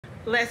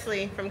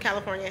Leslie from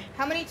California.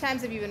 How many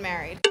times have you been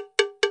married?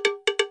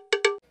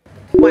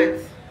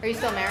 Once. Are you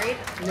still married?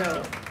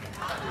 No.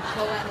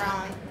 What went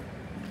wrong?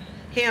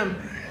 Him.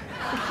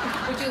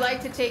 Would you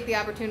like to take the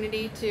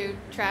opportunity to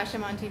trash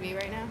him on TV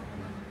right now?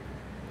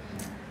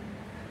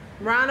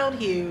 Ronald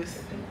Hughes.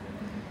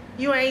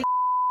 You ain't.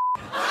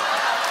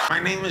 My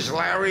name is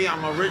Larry.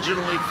 I'm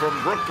originally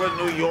from Brooklyn,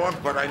 New York,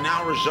 but I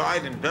now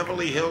reside in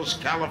Beverly Hills,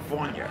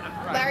 California.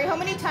 Larry, how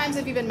many times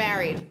have you been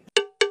married?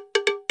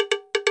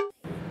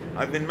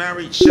 I've been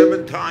married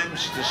 7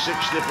 times to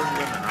 6 different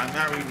women. I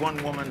married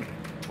one woman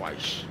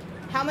twice.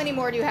 How many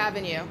more do you have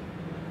in you?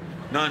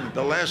 None.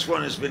 The last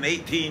one has been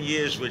 18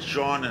 years with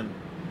Sean, and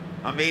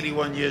I'm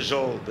 81 years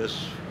old.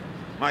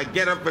 My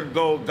get up and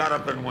go got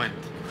up and went.